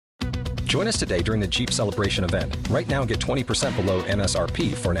Join us today during the Jeep Celebration event. Right now, get 20% below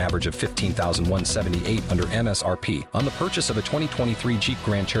MSRP for an average of $15,178 under MSRP on the purchase of a 2023 Jeep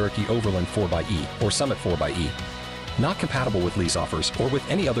Grand Cherokee Overland 4xE or Summit 4xE. Not compatible with lease offers or with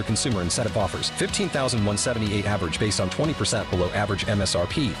any other consumer incentive offers. $15,178 average based on 20% below average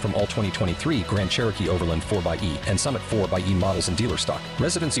MSRP from all 2023 Grand Cherokee Overland 4xE and Summit 4xE models in dealer stock.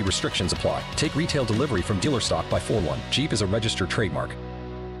 Residency restrictions apply. Take retail delivery from dealer stock by 4/1. Jeep is a registered trademark.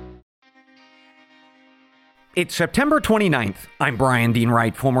 It's September 29th. I'm Brian Dean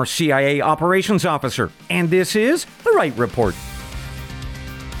Wright, former CIA operations officer, and this is The Wright Report.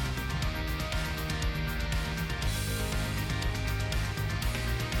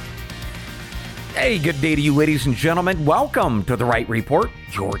 Hey, good day to you, ladies and gentlemen. Welcome to The Wright Report,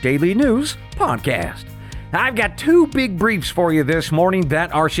 your daily news podcast. I've got two big briefs for you this morning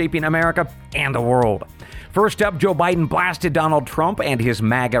that are shaping America and the world. First up, Joe Biden blasted Donald Trump and his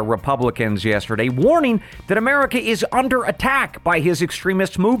MAGA Republicans yesterday, warning that America is under attack by his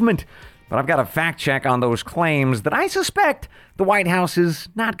extremist movement. But I've got a fact check on those claims that I suspect the White House is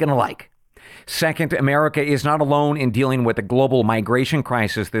not going to like. Second, America is not alone in dealing with the global migration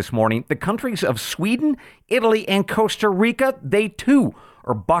crisis this morning. The countries of Sweden, Italy, and Costa Rica, they too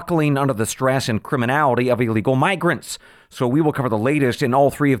are buckling under the stress and criminality of illegal migrants. So we will cover the latest in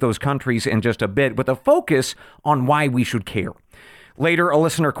all three of those countries in just a bit with a focus on why we should care. Later, a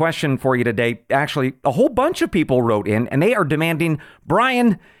listener question for you today. Actually, a whole bunch of people wrote in and they are demanding,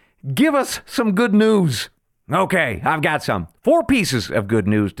 Brian, give us some good news. Okay, I've got some. 4 pieces of good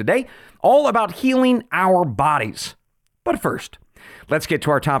news today, all about healing our bodies. But first, let's get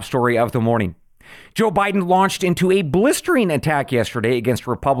to our top story of the morning. Joe Biden launched into a blistering attack yesterday against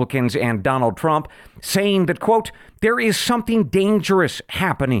Republicans and Donald Trump, saying that, quote, there is something dangerous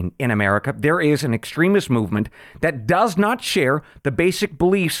happening in America. There is an extremist movement that does not share the basic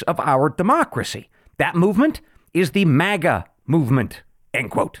beliefs of our democracy. That movement is the MAGA movement,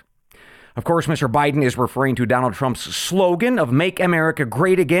 end quote. Of course, Mr. Biden is referring to Donald Trump's slogan of Make America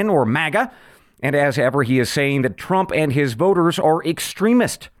Great Again, or MAGA. And as ever, he is saying that Trump and his voters are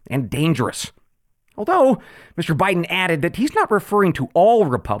extremist and dangerous. Although, Mr. Biden added that he's not referring to all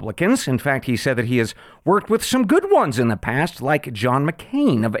Republicans. In fact, he said that he has worked with some good ones in the past, like John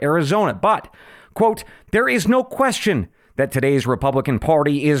McCain of Arizona. But, quote, there is no question that today's Republican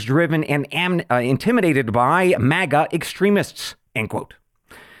Party is driven and intimidated by MAGA extremists, end quote.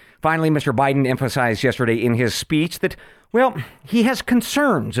 Finally, Mr. Biden emphasized yesterday in his speech that, well, he has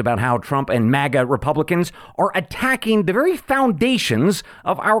concerns about how Trump and MAGA Republicans are attacking the very foundations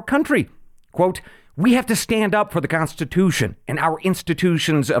of our country. Quote, we have to stand up for the Constitution and our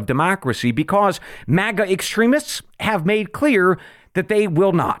institutions of democracy because MAGA extremists have made clear that they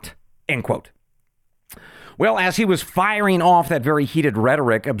will not, end quote. Well, as he was firing off that very heated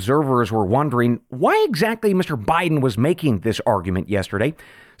rhetoric, observers were wondering why exactly Mr. Biden was making this argument yesterday.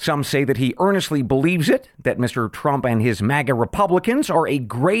 Some say that he earnestly believes it, that Mr. Trump and his MAGA Republicans are a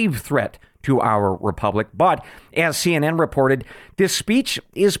grave threat to our republic. But as CNN reported, this speech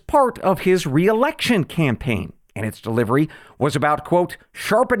is part of his re-election campaign. And its delivery was about, quote,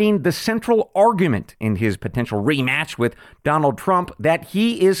 sharpening the central argument in his potential rematch with Donald Trump that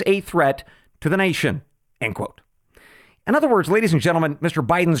he is a threat to the nation, end quote. In other words, ladies and gentlemen, Mr.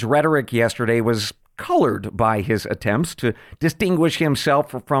 Biden's rhetoric yesterday was colored by his attempts to distinguish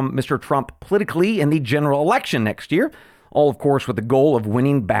himself from Mr. Trump politically in the general election next year, all, of course, with the goal of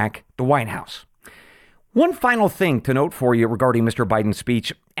winning back the White House. One final thing to note for you regarding Mr. Biden's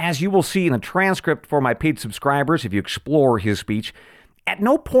speech, as you will see in the transcript for my paid subscribers if you explore his speech, at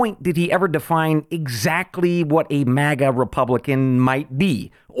no point did he ever define exactly what a MAGA Republican might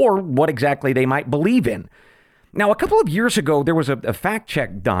be or what exactly they might believe in. Now, a couple of years ago, there was a fact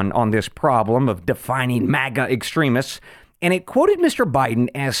check done on this problem of defining MAGA extremists, and it quoted Mr. Biden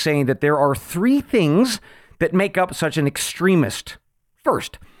as saying that there are 3 things that make up such an extremist.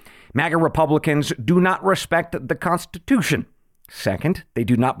 First, MAGA Republicans do not respect the Constitution. Second, they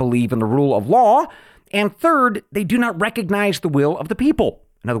do not believe in the rule of law. And third, they do not recognize the will of the people.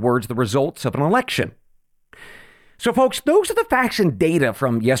 In other words, the results of an election. So, folks, those are the facts and data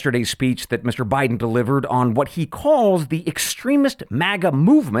from yesterday's speech that Mr. Biden delivered on what he calls the extremist MAGA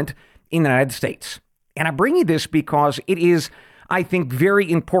movement in the United States. And I bring you this because it is, I think,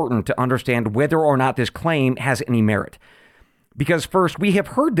 very important to understand whether or not this claim has any merit. Because first, we have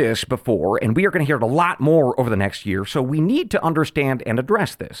heard this before, and we are going to hear it a lot more over the next year, so we need to understand and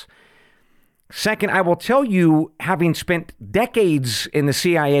address this. Second, I will tell you, having spent decades in the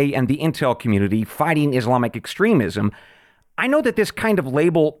CIA and the intel community fighting Islamic extremism, I know that this kind of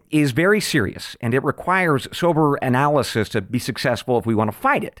label is very serious, and it requires sober analysis to be successful if we want to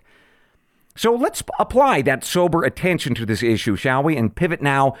fight it. So let's apply that sober attention to this issue, shall we? And pivot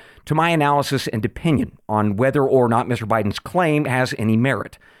now to my analysis and opinion on whether or not Mr. Biden's claim has any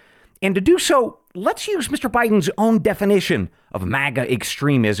merit. And to do so, let's use Mr. Biden's own definition of MAGA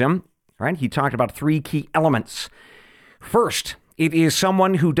extremism. Right? He talked about three key elements. First, it is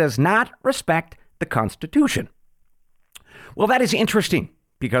someone who does not respect the Constitution. Well, that is interesting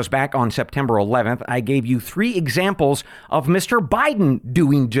because back on September 11th, I gave you three examples of Mr. Biden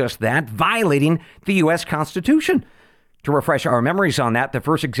doing just that, violating the U.S. Constitution. To refresh our memories on that, the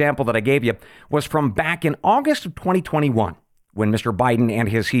first example that I gave you was from back in August of 2021, when Mr. Biden and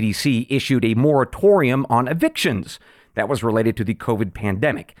his CDC issued a moratorium on evictions that was related to the COVID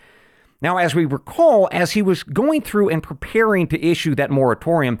pandemic. Now, as we recall, as he was going through and preparing to issue that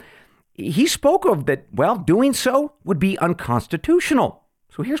moratorium, he spoke of that, well, doing so would be unconstitutional.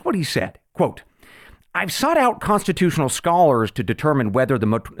 So here's what he said, quote, "I've sought out constitutional scholars to determine whether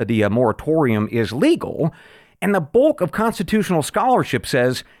the moratorium is legal, and the bulk of constitutional scholarship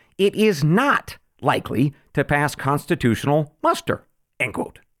says it is not likely to pass constitutional muster," end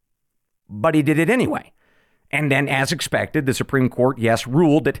quote. But he did it anyway. And then, as expected, the Supreme Court, yes,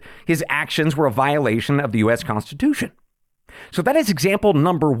 ruled that his actions were a violation of the U.S. Constitution. So that is example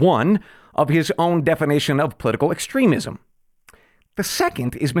number one of his own definition of political extremism. The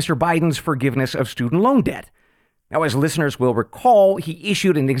second is Mr. Biden's forgiveness of student loan debt. Now, as listeners will recall, he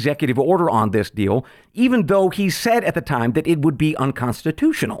issued an executive order on this deal, even though he said at the time that it would be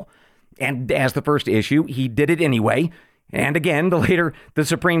unconstitutional. And as the first issue, he did it anyway. And again, the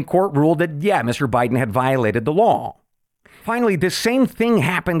Supreme Court ruled that, yeah, Mr. Biden had violated the law. Finally, this same thing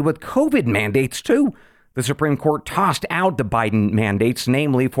happened with COVID mandates, too. The Supreme Court tossed out the Biden mandates,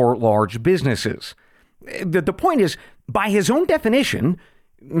 namely for large businesses. The point is, by his own definition,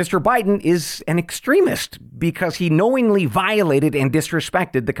 Mr. Biden is an extremist because he knowingly violated and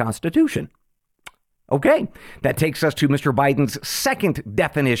disrespected the Constitution. Okay, that takes us to Mr. Biden's second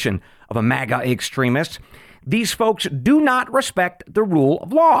definition of a MAGA extremist. These folks do not respect the rule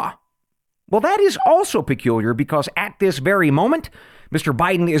of law. Well, that is also peculiar because at this very moment, Mr.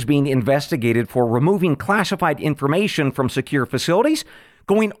 Biden is being investigated for removing classified information from secure facilities,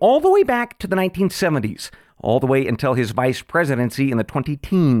 going all the way back to the 1970s, all the way until his vice presidency in the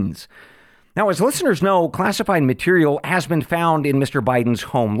 2010s. Now, as listeners know, classified material has been found in Mr. Biden's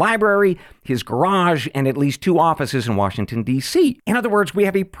home library, his garage, and at least two offices in Washington, D.C. In other words, we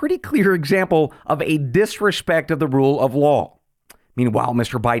have a pretty clear example of a disrespect of the rule of law. Meanwhile,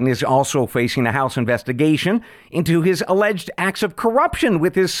 Mr. Biden is also facing a House investigation into his alleged acts of corruption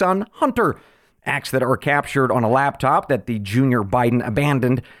with his son, Hunter, acts that are captured on a laptop that the junior Biden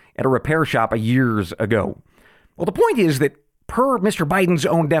abandoned at a repair shop years ago. Well, the point is that per Mr. Biden's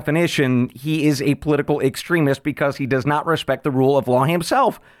own definition, he is a political extremist because he does not respect the rule of law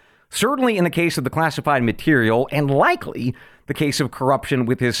himself. Certainly in the case of the classified material, and likely the case of corruption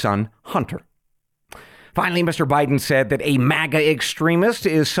with his son, Hunter. Finally, Mr. Biden said that a MAGA extremist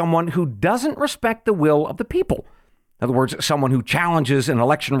is someone who doesn't respect the will of the people. In other words, someone who challenges an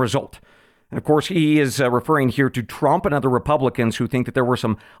election result. And of course, he is referring here to Trump and other Republicans who think that there were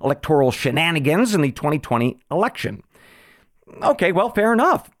some electoral shenanigans in the 2020 election. Okay, well, fair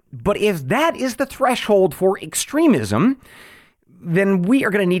enough. But if that is the threshold for extremism, then we are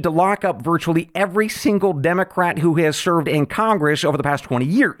going to need to lock up virtually every single Democrat who has served in Congress over the past 20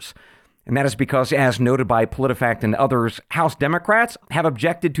 years. And that is because, as noted by PolitiFact and others, House Democrats have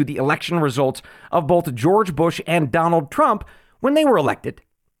objected to the election results of both George Bush and Donald Trump when they were elected.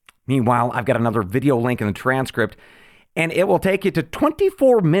 Meanwhile, I've got another video link in the transcript, and it will take you to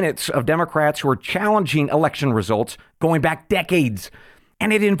 24 minutes of Democrats who are challenging election results going back decades.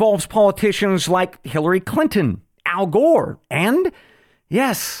 And it involves politicians like Hillary Clinton, Al Gore, and,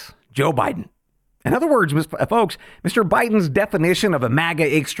 yes, Joe Biden. In other words, folks, Mr. Biden's definition of a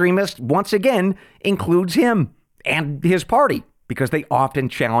MAGA extremist, once again, includes him and his party because they often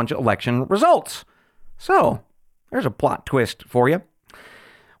challenge election results. So, there's a plot twist for you.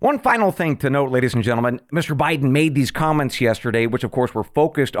 One final thing to note, ladies and gentlemen, Mr. Biden made these comments yesterday, which of course were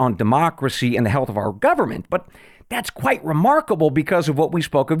focused on democracy and the health of our government. But that's quite remarkable because of what we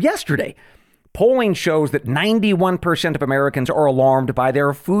spoke of yesterday. Polling shows that 91% of Americans are alarmed by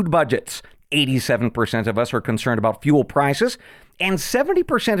their food budgets. 87% of us are concerned about fuel prices. And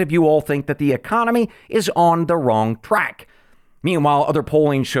 70% of you all think that the economy is on the wrong track. Meanwhile, other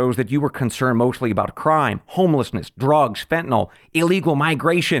polling shows that you were concerned mostly about crime, homelessness, drugs, fentanyl, illegal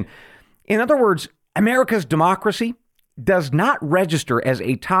migration. In other words, America's democracy does not register as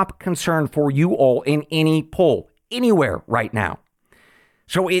a top concern for you all in any poll, anywhere right now.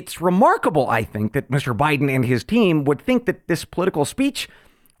 So it's remarkable, I think, that Mr. Biden and his team would think that this political speech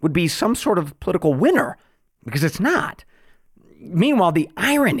would be some sort of political winner, because it's not. Meanwhile, the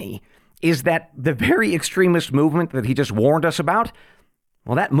irony is that the very extremist movement that he just warned us about,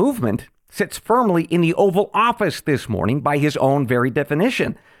 well, that movement sits firmly in the Oval Office this morning by his own very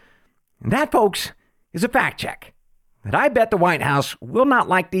definition. And that, folks, is a fact check that I bet the White House will not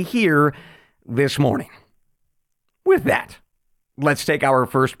like to hear this morning. With that, let's take our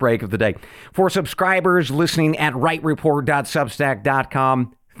first break of the day. For subscribers listening at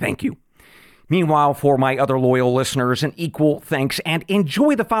rightreport.substack.com, thank you. Meanwhile, for my other loyal listeners, an equal thanks, and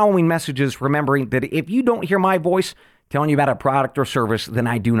enjoy the following messages, remembering that if you don't hear my voice telling you about a product or service, then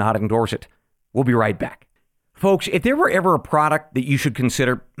I do not endorse it. We'll be right back. Folks, if there were ever a product that you should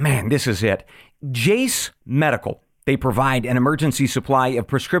consider, man, this is it. Jase Medical. They provide an emergency supply of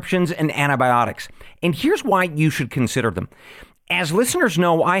prescriptions and antibiotics. And here's why you should consider them. As listeners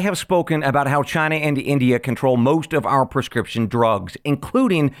know, I have spoken about how China and India control most of our prescription drugs,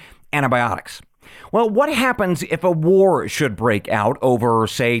 including antibiotics. Well, what happens if a war should break out over,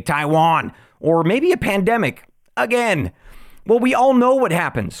 say, Taiwan, or maybe a pandemic again? Well, we all know what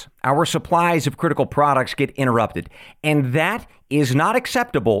happens. Our supplies of critical products get interrupted, and that is not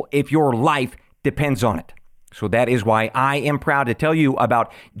acceptable if your life depends on it. So that is why I am proud to tell you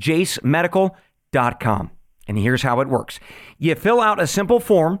about jasemedical.com. And here's how it works. You fill out a simple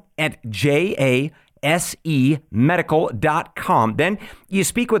form at jasemedical.com. Then you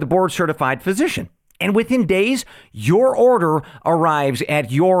speak with a board-certified physician. And within days, your order arrives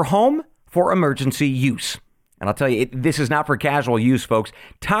at your home for emergency use. And I'll tell you, this is not for casual use, folks.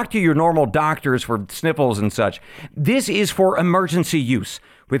 Talk to your normal doctors for sniffles and such. This is for emergency use,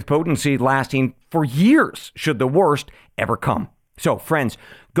 with potency lasting for years should the worst ever come. So, friends,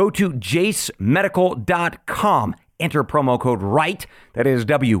 go to jasemedical.com. Enter promo code RIGHT, that is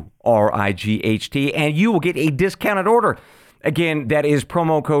WRIGHT, and you will get a discounted order. Again, that is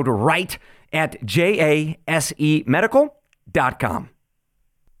promo code RIGHT at jasemedical.com.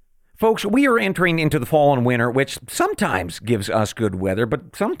 Folks, we are entering into the fall and winter, which sometimes gives us good weather,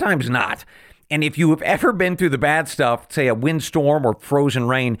 but sometimes not. And if you have ever been through the bad stuff, say a windstorm or frozen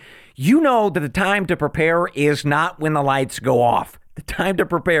rain, you know that the time to prepare is not when the lights go off. The time to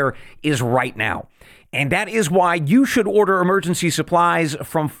prepare is right now. And that is why you should order emergency supplies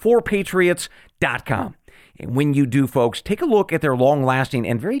from 4patriots.com. And when you do, folks, take a look at their long-lasting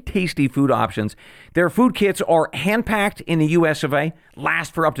and very tasty food options. Their food kits are hand-packed in the U.S. of A.,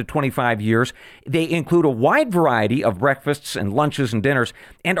 last for up to 25 years. They include a wide variety of breakfasts and lunches and dinners,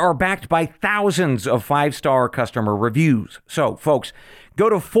 and are backed by thousands of five-star customer reviews. So, folks, go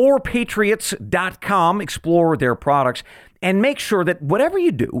to 4patriots.com, explore their products, and make sure that whatever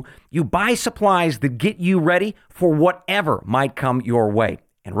you do, you buy supplies that get you ready for whatever might come your way.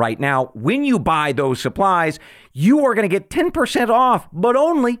 And right now, when you buy those supplies, you are going to get 10% off, but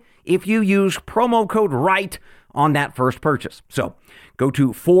only if you use promo code RIGHT on that first purchase. So go to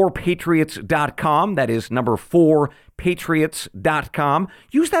 4patriots.com. That is number 4patriots.com.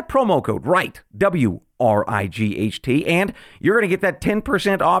 Use that promo code RIGHT, WRIGHT, and you're going to get that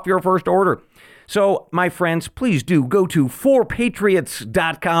 10% off your first order. So, my friends, please do go to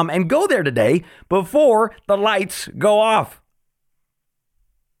 4patriots.com and go there today before the lights go off.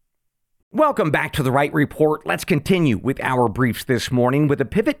 Welcome back to The Right Report. Let's continue with our briefs this morning with a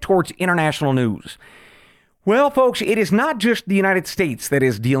pivot towards international news. Well, folks, it is not just the United States that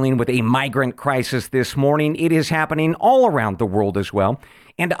is dealing with a migrant crisis this morning. It is happening all around the world as well.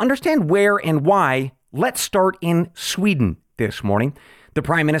 And to understand where and why, let's start in Sweden this morning. The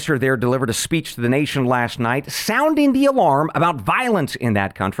prime minister there delivered a speech to the nation last night, sounding the alarm about violence in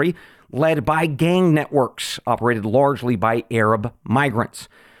that country, led by gang networks operated largely by Arab migrants.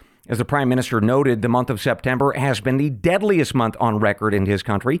 As the prime minister noted, the month of September has been the deadliest month on record in his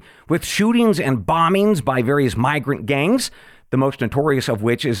country, with shootings and bombings by various migrant gangs, the most notorious of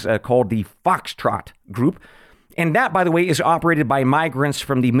which is called the Foxtrot Group. And that, by the way, is operated by migrants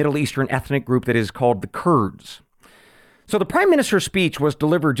from the Middle Eastern ethnic group that is called the Kurds. So the prime minister's speech was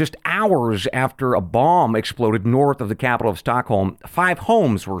delivered just hours after a bomb exploded north of the capital of Stockholm. 5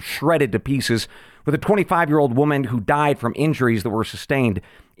 homes were shredded to pieces, with a 25-year-old woman who died from injuries that were sustained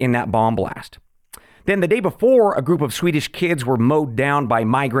in that bomb blast. Then the day before, a group of Swedish kids were mowed down by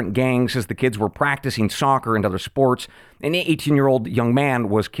migrant gangs as the kids were practicing soccer and other sports. An 18-year-old young man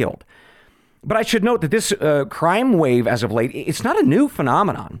was killed. But I should note that this crime wave as of late, it's not a new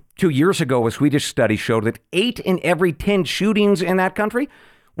phenomenon. 2 years ago, a Swedish study showed that 8 in every 10 shootings in that country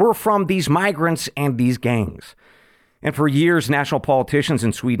were from these migrants and these gangs. And for years, national politicians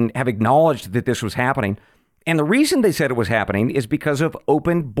in Sweden have acknowledged that this was happening. And the reason they said it was happening is because of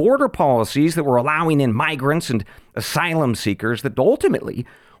open border policies that were allowing in migrants and asylum seekers that ultimately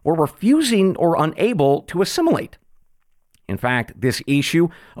were refusing or unable to assimilate. In fact, this issue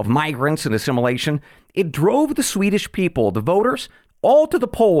of migrants and assimilation, it drove the Swedish people, the voters, all to the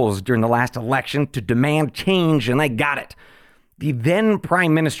polls during the last election to demand change, and they got it. The then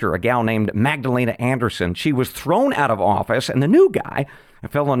prime minister, a gal named Magdalena Andersson, she was thrown out of office, and the new guy, a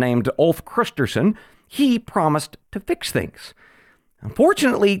fellow named Ulf Kristersson, he promised to fix things.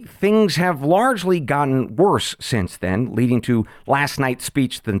 Unfortunately, things have largely gotten worse since then, leading to last night's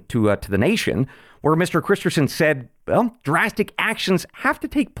speech to the nation, where Mr. Kristersson said, well, drastic actions have to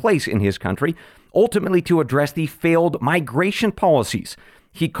take place in his country, ultimately to address the failed migration policies.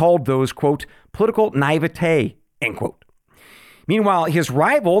 He called those, quote, political naivete, end quote. Meanwhile, his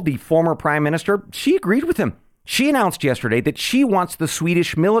rival, the former prime minister, she agreed with him. She announced yesterday that she wants the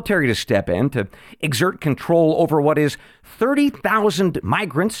Swedish military to step in to exert control over what is 30,000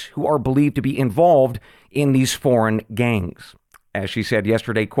 migrants who are believed to be involved in these foreign gangs. As she said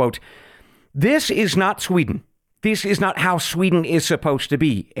yesterday, quote, this is not Sweden. This is not how Sweden is supposed to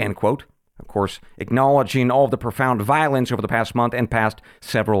be, end quote. Of course, acknowledging all of the profound violence over the past month and past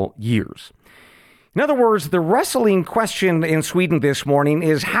several years. In other words, the wrestling question in Sweden this morning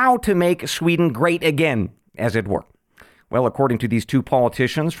is how to make Sweden great again, as it were. Well, according to these two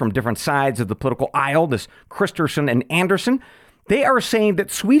politicians from different sides of the political aisle, this Kristersson and Andersson, they are saying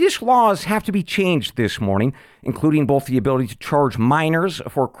that Swedish laws have to be changed this morning, including both the ability to charge minors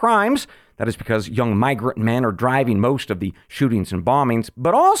for crimes, that is because young migrant men are driving most of the shootings and bombings,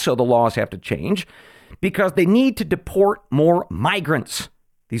 but also the laws have to change because they need to deport more migrants.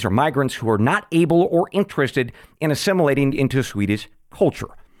 These are migrants who are not able or interested in assimilating into Swedish culture.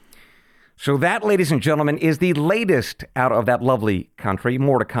 So that, ladies and gentlemen, is the latest out of that lovely country.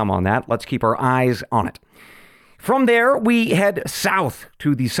 More to come on that. Let's keep our eyes on it. From there, we head south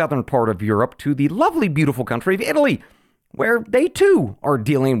to the southern part of Europe, to the lovely, beautiful country of Italy, where they too are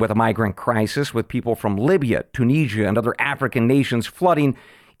dealing with a migrant crisis with people from Libya, Tunisia, and other African nations flooding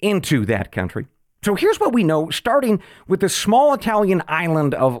into that country. So here's what we know, starting with the small Italian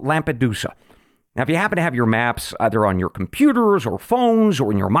island of Lampedusa. Now, if you happen to have your maps either on your computers or phones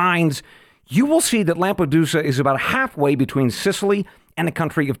or in your minds, you will see that Lampedusa is about halfway between Sicily and the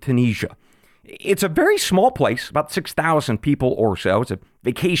country of Tunisia. It's a very small place, about 6,000 people or so. It's a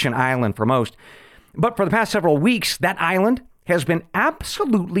vacation island for most. But for the past several weeks, that island has been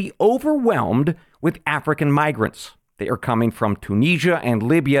absolutely overwhelmed with African migrants. They are coming from Tunisia and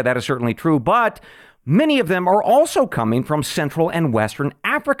Libya, that is certainly true, but many of them are also coming from Central and Western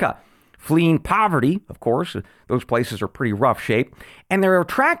Africa, fleeing poverty, of course. Those places are pretty rough shape, and they're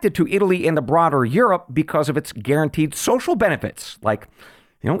attracted to Italy and the broader Europe because of its guaranteed social benefits, like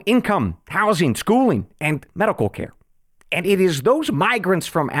income, housing, schooling, and medical care. And it is those migrants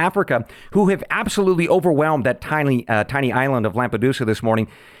from Africa who have absolutely overwhelmed that tiny island of Lampedusa this morning,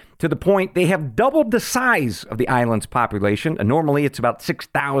 to the point they have doubled the size of the island's population. Normally, it's about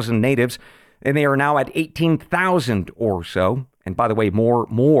 6,000 natives, and they are now at 18,000 or so. And by the way,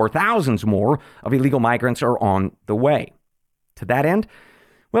 thousands more of illegal migrants are on the way. To that end,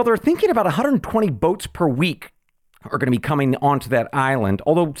 well, they're thinking about 120 boats per week are going to be coming onto that island,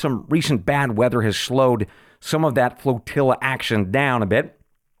 although some recent bad weather has slowed some of that flotilla action down a bit.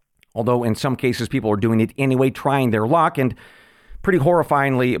 Although in some cases, people are doing it anyway, trying their luck, and pretty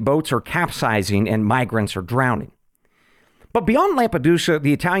horrifyingly, boats are capsizing and migrants are drowning. But beyond Lampedusa,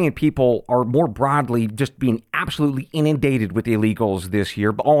 the Italian people are more broadly just being absolutely inundated with illegals this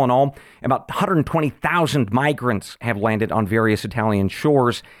year. But all in all, about 120,000 migrants have landed on various Italian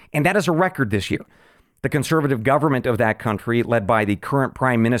shores, and that is a record this year. The conservative government of that country, led by the current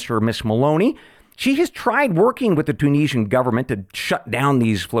Prime Minister, Ms. Meloni, she has tried working with the Tunisian government to shut down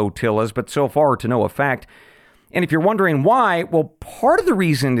these flotillas, but so far to no effect. And if you're wondering why, well, part of the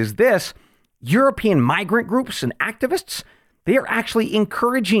reason is this: European migrant groups and activists, they are actually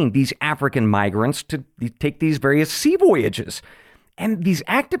encouraging these African migrants to take these various sea voyages. And these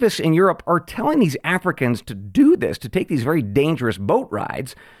activists in Europe are telling these Africans to do this, to take these very dangerous boat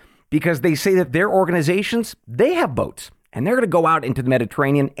rides, because they say that their organizations, they have boats, and they're going to go out into the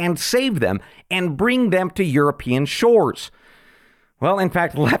Mediterranean and save them and bring them to European shores. Well, in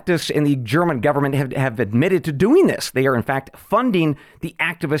fact, leftists in the German government have admitted to doing this. They are, in fact, funding the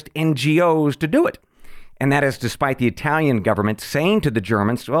activist NGOs to do it. And that is despite the Italian government saying to the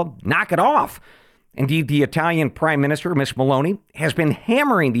Germans, well, knock it off. Indeed, the Italian Prime Minister, Ms. Meloni, has been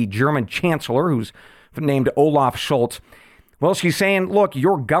hammering the German Chancellor, who's named Olaf Scholz. Well, she's saying, look,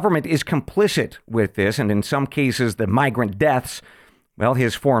 your government is complicit with this, and in some cases, the migrant deaths. Well,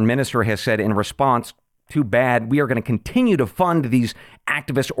 his foreign minister has said in response, too bad, we are going to continue to fund these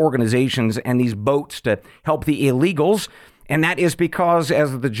activist organizations and these boats to help the illegals. And that is because,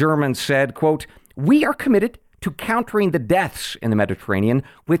 as the Germans said, quote, "We are committed to countering the deaths in the Mediterranean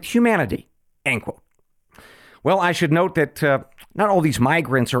with humanity," end quote. Well, I should note that not all these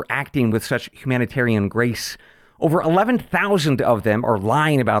migrants are acting with such humanitarian grace. Over 11,000 of them are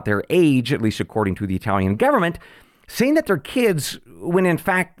lying about their age, at least according to the Italian government, saying that they're kids when in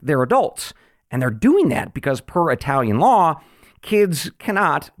fact they're adults. And they're doing that because per Italian law, kids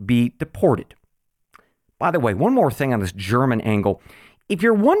cannot be deported. By the way, one more thing on this German angle. If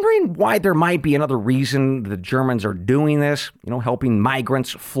you're wondering why there might be another reason the Germans are doing this, helping migrants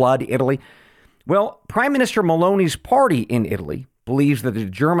flood Italy, well, Prime Minister Meloni's party in Italy believes that the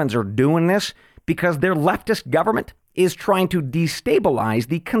Germans are doing this because their leftist government is trying to destabilize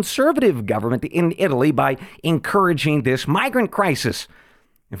the conservative government in Italy by encouraging this migrant crisis.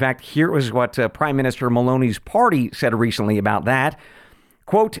 In fact, here was what Prime Minister Meloni's party said recently about that.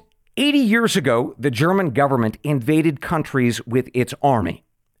 Quote, 80 years ago, the German government invaded countries with its army.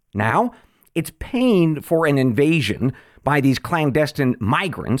 Now, it's paying for an invasion by these clandestine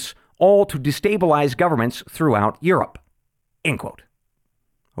migrants, all to destabilize governments throughout Europe. End quote.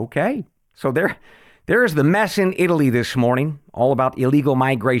 Okay, so there's the mess in Italy this morning, all about illegal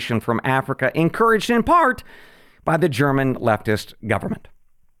migration from Africa, encouraged in part by the German leftist government.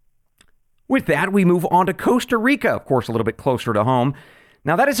 With that, we move on to Costa Rica, of course, a little bit closer to home.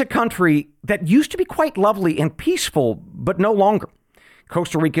 Now, that is a country that used to be quite lovely and peaceful, but no longer.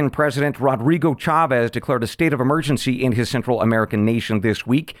 Costa Rican President Rodrigo Chavez declared a state of emergency in his Central American nation this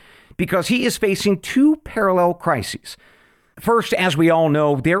week because he is facing two parallel crises. First, as we all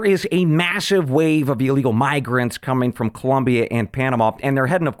know, there is a massive wave of illegal migrants coming from Colombia and Panama, and they're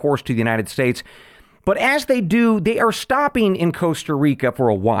heading, of course, to the United States. But as they do, they are stopping in Costa Rica for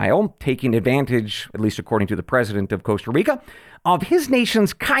a while, taking advantage, at least according to the president of Costa Rica, of his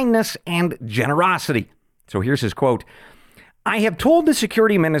nation's kindness and generosity. So here's his quote. "I have told the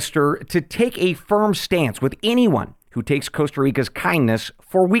security minister to take a firm stance with anyone who takes Costa Rica's kindness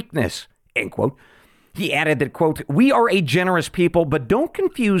for weakness," end quote. He added that, quote, "We are a generous people, but don't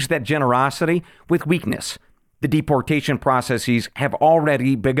confuse that generosity with weakness. The deportation processes have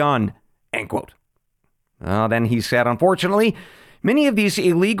already begun," end quote. Then he said, unfortunately, many of these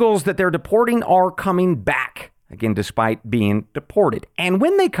illegals that they're deporting are coming back, again, despite being deported. And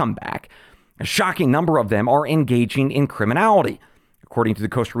when they come back, a shocking number of them are engaging in criminality. According to the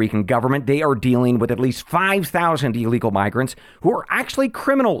Costa Rican government, they are dealing with at least 5,000 illegal migrants who are actually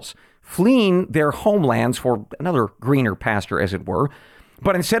criminals, fleeing their homelands for another greener pasture, as it were.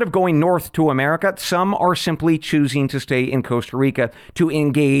 But instead of going north to America, some are simply choosing to stay in Costa Rica to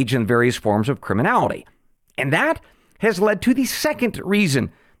engage in various forms of criminality. And that has led to the second reason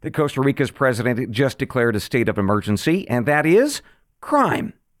that Costa Rica's president just declared a state of emergency, and that is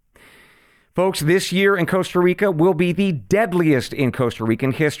crime. Folks, this year in Costa Rica will be the deadliest in Costa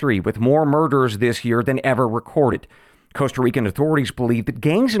Rican history, with more murders this year than ever recorded. Costa Rican authorities believe that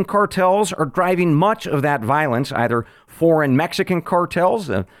gangs and cartels are driving much of that violence, either foreign Mexican cartels,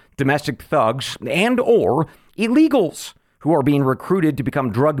 domestic thugs, and or illegals who are being recruited to become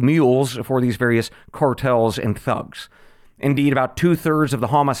drug mules for these various cartels and thugs. Indeed, about 2/3 of the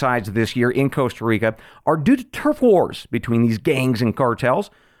homicides this year in Costa Rica are due to turf wars between these gangs and cartels,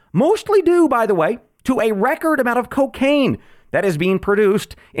 mostly due, by the way, to a record amount of cocaine that is being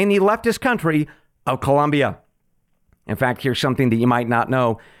produced in the leftist country of Colombia. In fact, here's something that you might not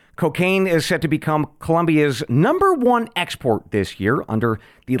know. Cocaine is set to become Colombia's #1 export this year under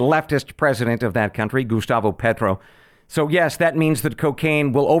the leftist president of that country, Gustavo Petro. So yes, that means that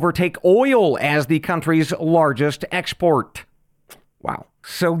cocaine will overtake oil as the country's largest export. Wow.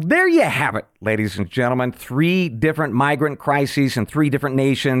 So there you have it, ladies and gentlemen. 3 different migrant crises in 3 different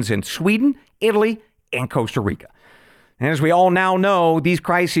nations in Sweden, Italy, and Costa Rica. And as we all now know, these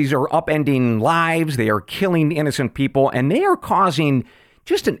crises are upending lives, they are killing innocent people, and they are causing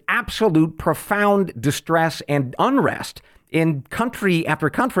just an absolute profound distress and unrest in country after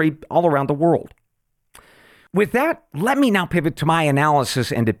country all around the world. With that, let me now pivot to my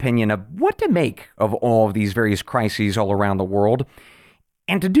analysis and opinion of what to make of all of these various crises all around the world.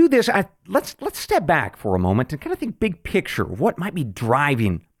 And to do this, let's step back for a moment and kind of think big picture, what might be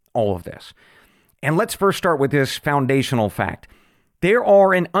driving all of this. And let's first start with this foundational fact. There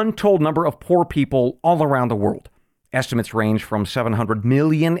are an untold number of poor people all around the world. Estimates range from 700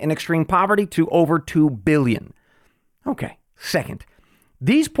 million in extreme poverty to over 2 billion. Okay, second,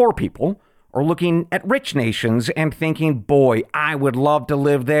 these poor people are looking at rich nations and thinking, boy, I would love to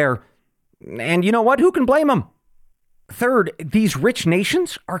live there. And you know what? Who can blame them? Third, these rich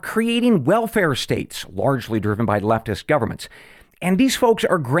nations are creating welfare states, largely driven by leftist governments. And these folks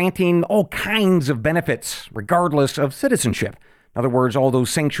are granting all kinds of benefits, regardless of citizenship. In other words, all those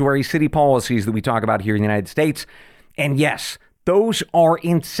sanctuary city policies that we talk about here in the United States. And yes, those are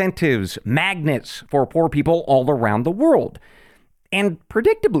incentives, magnets for poor people all around the world. And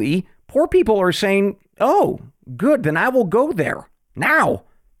predictably, poor people are saying, oh, good, then I will go there now.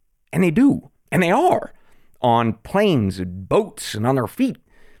 And they do. And they are on planes and boats and on their feet.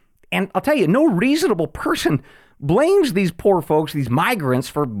 And I'll tell you, no reasonable person blames these poor folks, these migrants,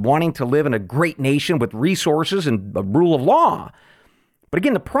 for wanting to live in a great nation with resources and a rule of law. But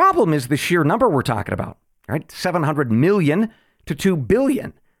again, the problem is the sheer number we're talking about, right? 700 million to 2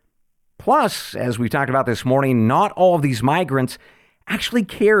 billion. Plus, as we talked about this morning, not all of these migrants actually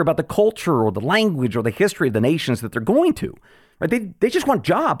care about the culture or the language or the history of the nations that they're going to. Right? They just want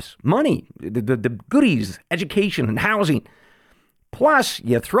jobs, money, the goodies, education, and housing. Plus,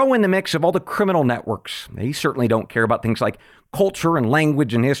 you throw in the mix of all the criminal networks. They certainly don't care about things like culture and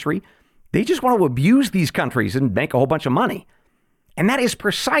language and history. They just want to abuse these countries and make a whole bunch of money. And that is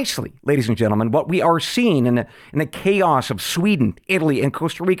precisely, ladies and gentlemen, what we are seeing in the chaos of Sweden, Italy, and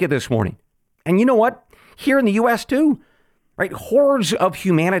Costa Rica this morning. And you know what? Here in the U.S. too, right? Hordes of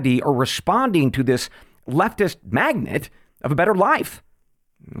humanity are responding to this leftist magnet of a better life.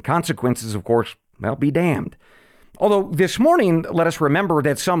 And consequences, of course, well, be damned. Although this morning, let us remember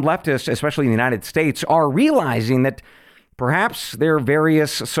that some leftists, especially in the United States, are realizing that perhaps their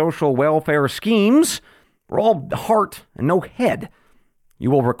various social welfare schemes were all heart and no head.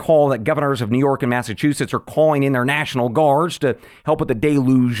 You will recall that governors of New York and Massachusetts are calling in their National Guards to help with the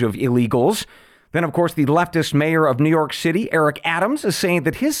deluge of illegals. Then, of course, the leftist mayor of New York City, Eric Adams, is saying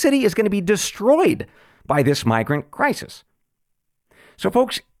that his city is going to be destroyed by this migrant crisis. So,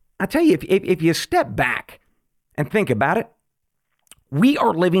 folks, I tell you, if you step back and think about it, we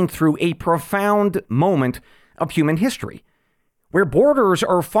are living through a profound moment of human history where borders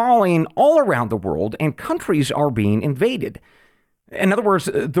are falling all around the world and countries are being invaded. In other words,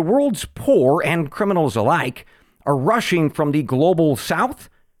 the world's poor and criminals alike are rushing from the global south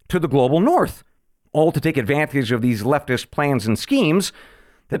to the global north, all to take advantage of these leftist plans and schemes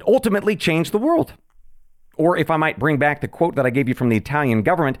that ultimately change the world. Or if I might bring back the quote that I gave you from the Italian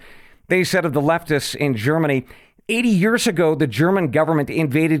government, they said of the leftists in Germany, 80 years ago, the German government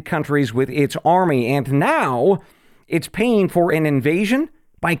invaded countries with its army, and now it's paying for an invasion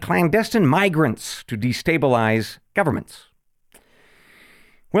by clandestine migrants to destabilize governments.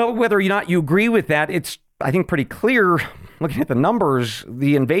 Well, whether or not you agree with that, it's, I think, pretty clear, looking at the numbers,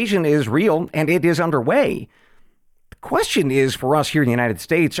 the invasion is real and it is underway. The question is for us here in the United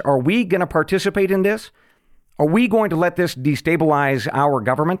States, are we going to participate in this? Are we going to let this destabilize our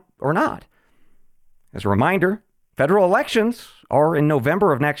government or not? As a reminder, federal elections are in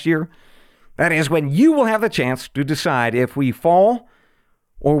November of next year. That is when you will have the chance to decide if we fall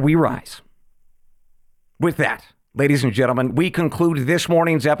or we rise. With that, ladies and gentlemen, we conclude this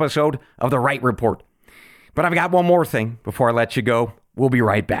morning's episode of The Wright Report. But I've got one more thing before I let you go. We'll be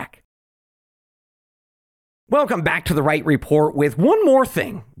right back. Welcome back to The Wright Report with one more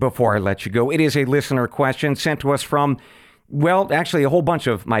thing before I let you go. It is a listener question sent to us from, well, actually a whole bunch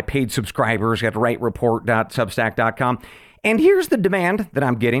of my paid subscribers at wrightreport.substack.com. And here's the demand that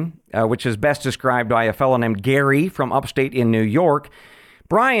I'm getting, which is best described by a fellow named Gary from upstate in New York.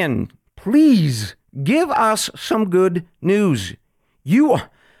 Brian, please give us some good news. You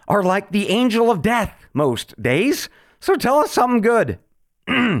are like the angel of death most days, so tell us something good.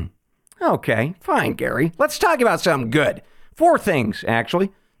 Okay, fine, Gary. Let's talk about something good. 4 things,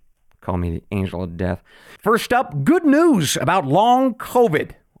 actually. Call me the angel of death. First up, good news about long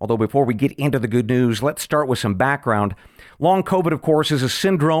COVID. Although before we get into the good news, let's start with some background. Long COVID, of course, is a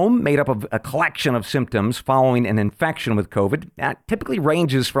syndrome made up of a collection of symptoms following an infection with COVID. That typically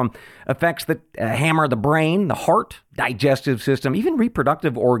ranges from effects that hammer the brain, the heart, digestive system, even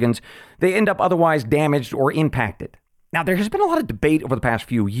reproductive organs. They end up otherwise damaged or impacted. Now, there has been a lot of debate over the past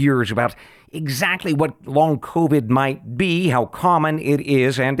few years about exactly what long COVID might be, how common it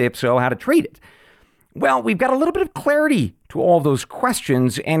is, and if so, how to treat it. Well, we've got a little bit of clarity to all those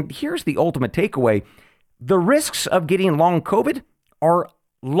questions, and here's the ultimate takeaway. The risks of getting long COVID are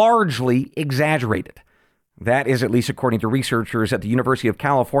largely exaggerated. That is at least according to researchers at the University of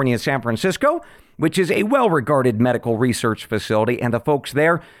California, San Francisco, which is a well-regarded medical research facility, and the folks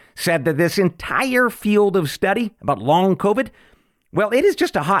there said that this entire field of study about long COVID, well, it is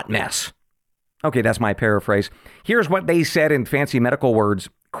just a hot mess. Okay, that's my paraphrase. Here's what they said in fancy medical words.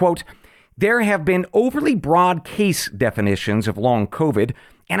 Quote, there have been overly broad case definitions of long COVID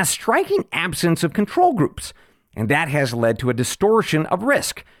and a striking absence of control groups, and that has led to a distortion of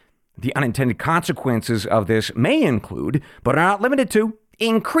risk. The unintended consequences of this may include, but are not limited to,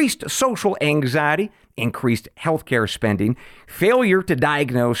 increased social anxiety, increased healthcare spending, failure to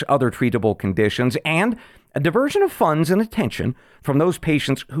diagnose other treatable conditions, and a diversion of funds and attention from those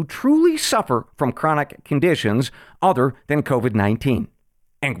patients who truly suffer from chronic conditions other than COVID-19.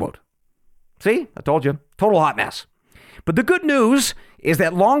 End quote. See, I told you, total hot mess. But the good news is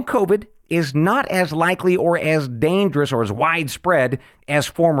that long COVID is not as likely or as dangerous or as widespread as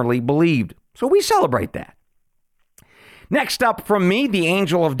formerly believed. So we celebrate that. Next up from me, the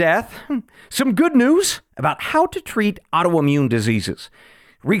angel of death, some good news about how to treat autoimmune diseases.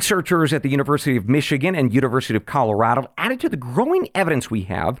 Researchers at the University of Michigan and University of Colorado added to the growing evidence we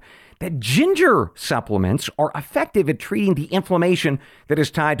have that ginger supplements are effective at treating the inflammation that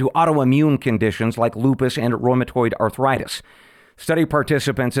is tied to autoimmune conditions like lupus and rheumatoid arthritis. Study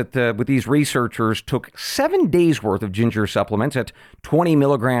participants with these researchers took 7 days worth of ginger supplements at 20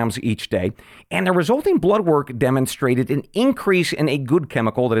 milligrams each day, and the resulting blood work demonstrated an increase in a good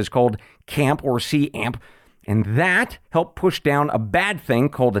chemical that is called CAMP or C-AMP, and that helped push down a bad thing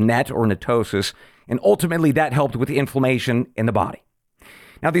called a NET or netosis, and ultimately that helped with the inflammation in the body.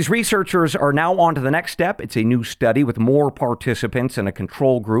 Now, these researchers are now on to the next step. It's a new study with more participants and a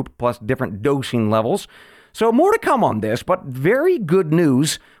control group, plus different dosing levels. So more to come on this, but very good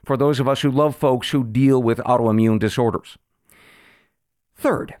news for those of us who love folks who deal with autoimmune disorders.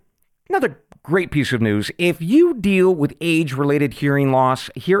 Third, another great piece of news. If you deal with age-related hearing loss,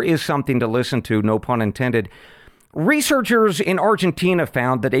 here is something to listen to, no pun intended. Researchers in Argentina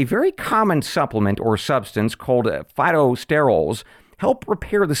found that a very common supplement or substance called phytosterols help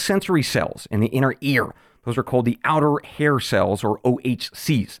repair the sensory cells in the inner ear. Those are called the outer hair cells, or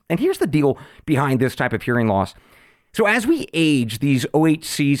OHCs. And here's the deal behind this type of hearing loss. So as we age, these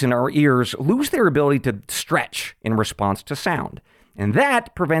OHCs in our ears lose their ability to stretch in response to sound. And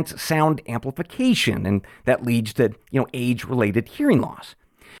that prevents sound amplification, and that leads to, age-related hearing loss.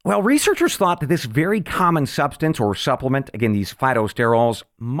 Well, researchers thought that this very common substance or supplement, again, these phytosterols,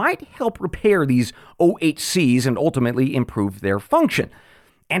 might help repair these OHCs and ultimately improve their function.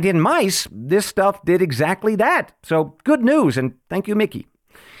 And in mice, this stuff did exactly that. So good news, and thank you, Mickey.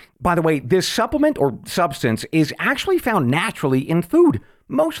 By the way, this supplement or substance is actually found naturally in food,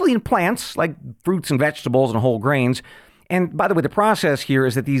 mostly in plants like fruits and vegetables and whole grains. And by the way, the process here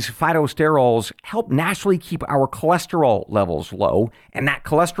is that these phytosterols help naturally keep our cholesterol levels low, and that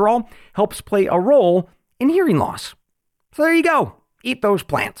cholesterol helps play a role in hearing loss. So there you go. Eat those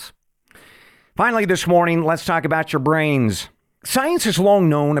plants. Finally, this morning, let's talk about your brains. Science has long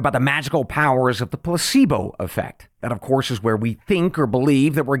known about the magical powers of the placebo effect. That, of course, is where we think or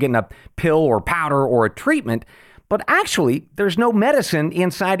believe that we're getting a pill or powder or a treatment, but actually, there's no medicine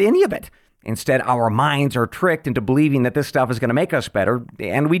inside any of it. Instead, our minds are tricked into believing that this stuff is going to make us better,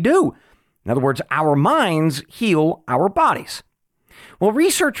 and we do. In other words, our minds heal our bodies. Well,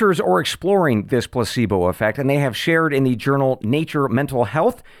 researchers are exploring this placebo effect, and they have shared in the journal Nature Mental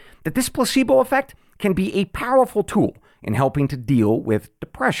Health that this placebo effect can be a powerful tool in helping to deal with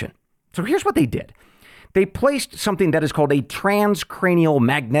depression. So here's what they did. They placed something that is called a transcranial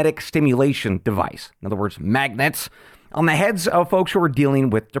magnetic stimulation device. In other words, magnets on the heads of folks who are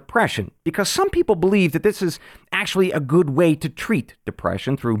dealing with depression, because some people believe that this is actually a good way to treat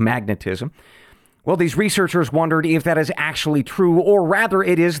depression through magnetism. Well, these researchers wondered if that is actually true, or rather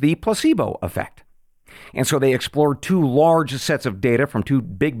it is the placebo effect. And so they explored 2 large sets of data from 2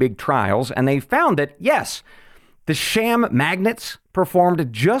 big trials, and they found that, yes, the sham magnets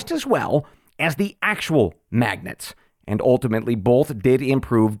performed just as well as the actual magnets, and ultimately both did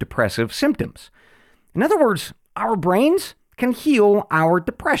improve depressive symptoms. In other words, our brains can heal our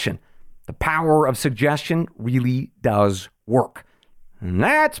depression. The power of suggestion really does work. And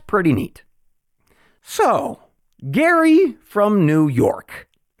that's pretty neat. So, Gary from New York.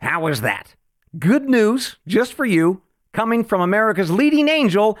 How is that? Good news, just for you, coming from America's leading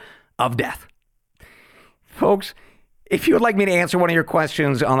angel of death. Folks, if you would like me to answer one of your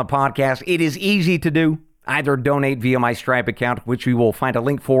questions on the podcast, it is easy to do. Either donate via my Stripe account, which we will find a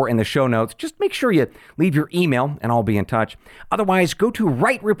link for in the show notes. Just make sure you leave your email and I'll be in touch. Otherwise, go to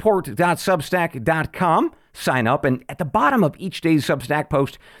wrightreport.substack.com, sign up, and at the bottom of each day's Substack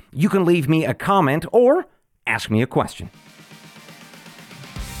post, you can leave me a comment or ask me a question.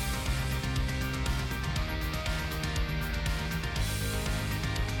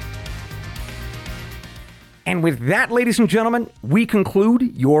 And with that, ladies and gentlemen, we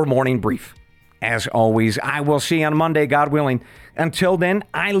conclude your morning brief. As always, I will see you on Monday, God willing. Until then,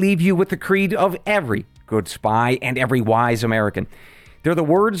 I leave you with the creed of every good spy and every wise American. They're the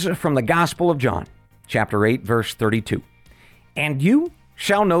words from the Gospel of John, chapter 8, verse 32. And you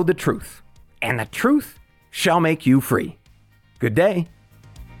shall know the truth, and the truth shall make you free. Good day.